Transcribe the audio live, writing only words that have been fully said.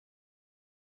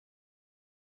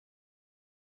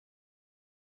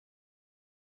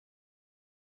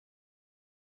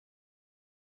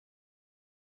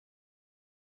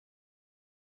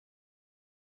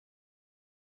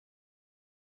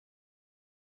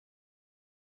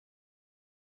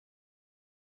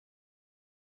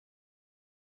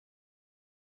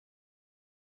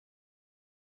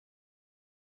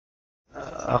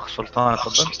أخ سلطان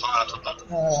تفضل.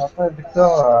 طيب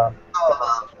دكتور،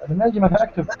 لما اجي مثلا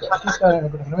اكتب في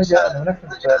سؤال لما اجي نكتب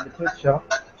ليترشر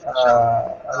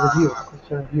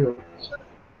ريفيو،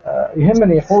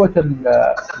 يهمني قوة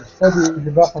الاستدي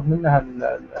اللي باخذ منها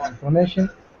الانفورميشن،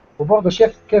 وبرضه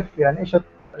كيف يعني ايش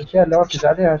الاشياء اللي اركز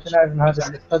عليها عشان اعرف ان هذا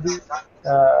الاستدي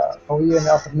قوية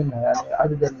اني اخذ منها، يعني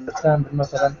عدد السامبل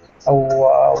مثلا او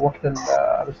وقت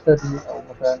الاستدي، او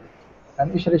مثلا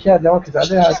يعني ايش الاشياء اللي اركز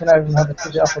عليها عشان اعرف ان هذا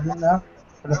الاستدي اخذ منها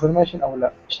الانفورميشن او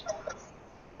لا.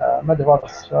 ما ادري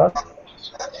واضح السؤال؟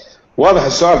 واضح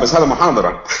السؤال، بس هذا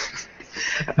محاضرة.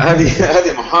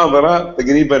 هذه محاضرة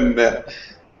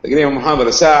تقريبا محاضرة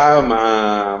ساعة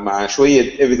مع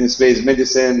شوية evidence based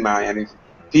medicine، مع يعني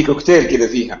في كوكتيل كده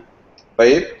فيها.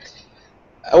 طيب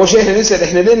أول شيء احنا نسأل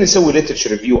احنا ليه نسوي literature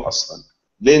review أصلا؟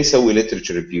 ليه نسوي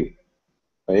literature review؟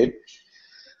 طيب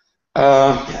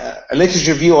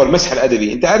literature review أو المسح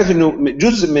الأدبي، أنت عارف إنه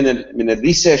جزء من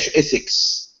الريسيرش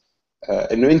ethics،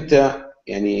 إنه أنت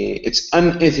يعني it's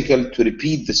unethical to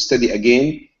repeat the study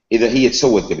again إذا هي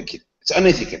تسوت قبل كده. it's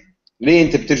unethical. ليه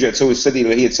انت بترجع تسوي الستدي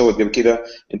اللي هي تسوت قبل كده؟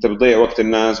 انت بتضيع وقت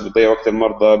الناس، بتضيع وقت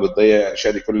المرضى، بتضيع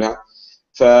الاشياء دي كلها.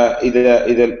 فاذا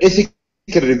الايثيكال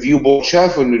ريفيو بورد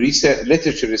شافوا انه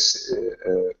literature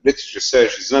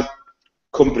research is not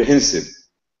comprehensive,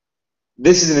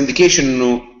 this is an indication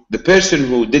انه the person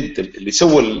who did اللي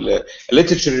سوى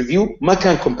literature review ما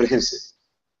كان comprehensive،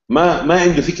 ما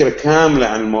عنده فكره كامله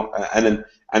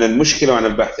عن المشكله وعن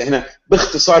البحث. احنا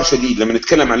باختصار شديد لما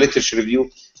نتكلم عن literature review،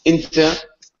 انت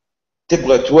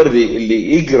تبغى توري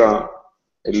اللي يقرا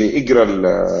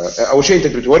اول شيء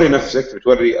انت بتوري نفسك،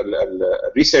 بتوري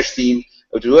الريسيرش تيم،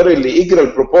 او توري اللي يقرا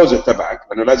البروبوزل تبعك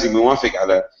لانه لازم يوافق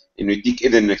على انه يديك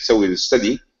اذن انك تسوي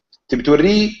الستدي. تبي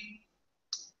توريه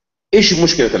ايش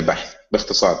مشكله البحث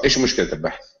باختصار. ايش مشكله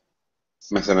البحث؟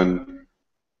 مثلا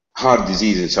هارت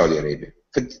ديزيز ان سعودي ارابيا،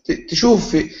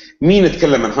 فتشوف مين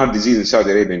يتكلم عن هارت ديزيز ان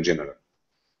سعودي ارابيا ان جنرال.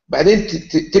 بعدين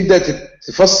تبدا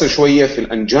تفصل شويه في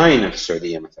الانجينا في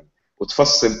السعوديه مثلا،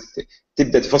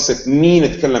 تبدا تفصل مين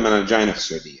يتكلم عن الانجينا في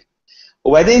السعوديه.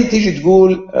 وبعدين تيجي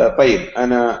تقول طيب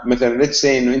انا مثلا let's say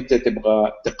انه انت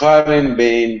تبغى تقارن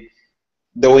بين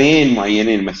دوايين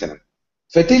معينين مثلا،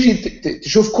 فتيجي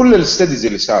تشوف كل الستديز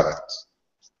اللي صارت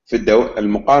في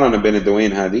المقارنه بين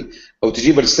الدوايين هذه، او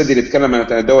تجيب الستدي اللي يتكلم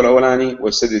عن الدواء الاولاني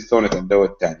والستدي الثاني عن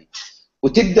الدواء الثاني،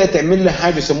 وتبدا تعمل له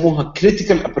حاجه يسموها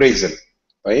critical appraisal.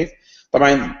 طيب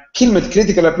طبعا كلمه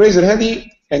critical appraisal هذه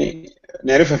يعني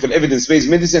نعرفها في الايفيدنس بيز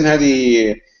ميديسن،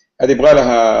 هذه يبغى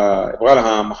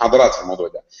لها محاضرات في الموضوع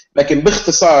ده. لكن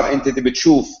باختصار انت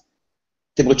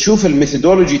تبغى تشوف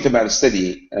الميثودولوجي تبع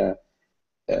الستدي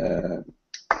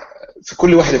في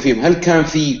كل واحده فيهم، هل كان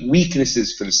في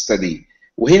ويكنسز في الستدي.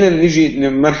 وهنا نيجي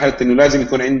لمرحله انه لازم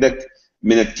يكون عندك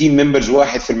من التيم ممبرز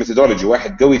واحد في الميثودولوجي،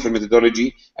 واحد قوي في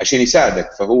الميثودولوجي عشان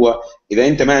يساعدك. فهو اذا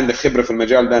انت ما عندك خبره في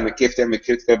المجال ده انك كيف تعمل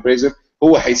كريتيكال ابريزر،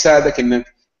 هو حيساعدك انك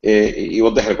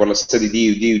يوضح لك والله الستدي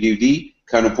دي ودي ودي ودي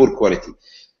كانوا بور كواليتي.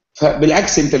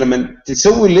 فبالعكس انت لما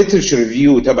تسوي الليترشر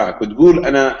ريفيو تبعك وتقول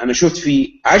انا شفت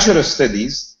في 10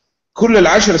 ستديز، كل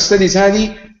ال10 ستديز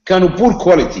هذه كانوا بور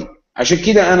كواليتي، عشان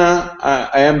كده انا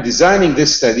I am designing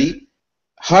this study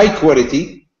high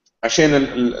quality عشان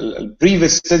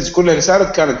البريفيس ستديز كلها اللي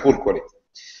صارت كانت بور كواليتي.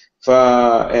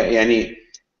 فيعني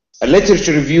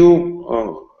الليترشر ريفيو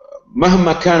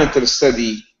مهما كانت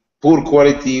الستدي بور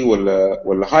كواليتي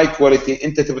ولا هاي كواليتي،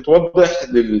 انت تبي توضح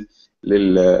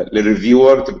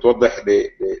للريفيور، تبي توضح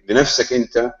لنفسك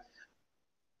انت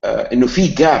انه في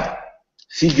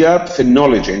جاب في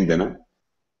النولج عندنا.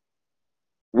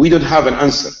 we don't have an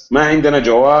answer، ما عندنا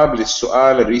جواب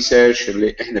للسؤال الريسيرش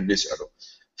اللي احنا بنساله.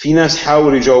 في ناس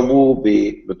حاولوا يجاوبوه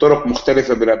بطرق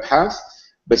مختلفه بالابحاث،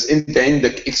 بس انت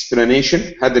عندك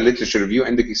explanation. هذا الليترشر ريفيو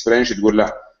عندك explanation تقول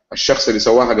لا، الشخص اللي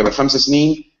سواها قبل 5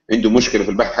 سنين عنده مشكله في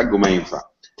البحث حقه ما ينفع.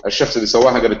 الشخص اللي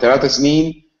سواها قبل 3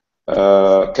 سنين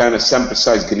كان السامبل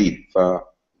سايز قليل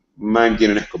فما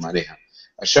يمدينا نحكم عليها.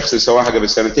 الشخص اللي سواها قبل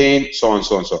 2 سنين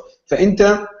so.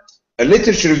 فانت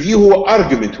الليترشر ريفيو هو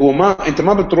ارجيومنت، هو ما انت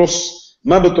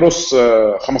ما بترص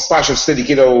 15 ستدي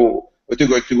كده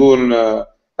وتقعد تقول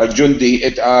الجندي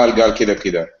اتقال قال كده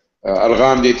كده،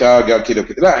 الغامدي اتقال قال كده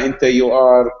كده. لا،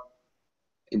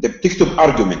 انت بتكتب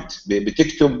ارجيومنت،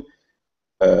 بتكتب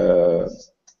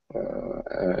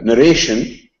narration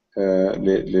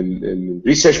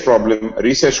للريسيرش بروبلم،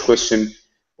 الريسيرش كويستشن،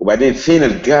 وبعدين فين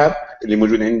الجاب اللي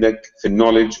موجود عندك في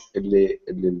النولج اللي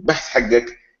البحث حقك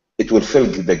it will fill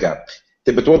the gap.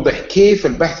 تبي توضح كيف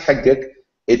البحث حقك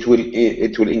it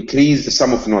will increase the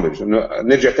sum of knowledge.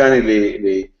 نرجع ثاني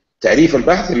لتعريف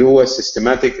البحث اللي هو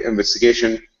systematic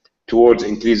investigation towards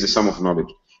increase the sum of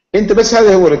knowledge. انت بس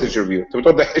هذا هو literature review، تبي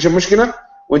توضح ايش المشكله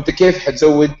وانت كيف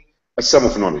حتزود السم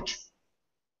اوف نولج.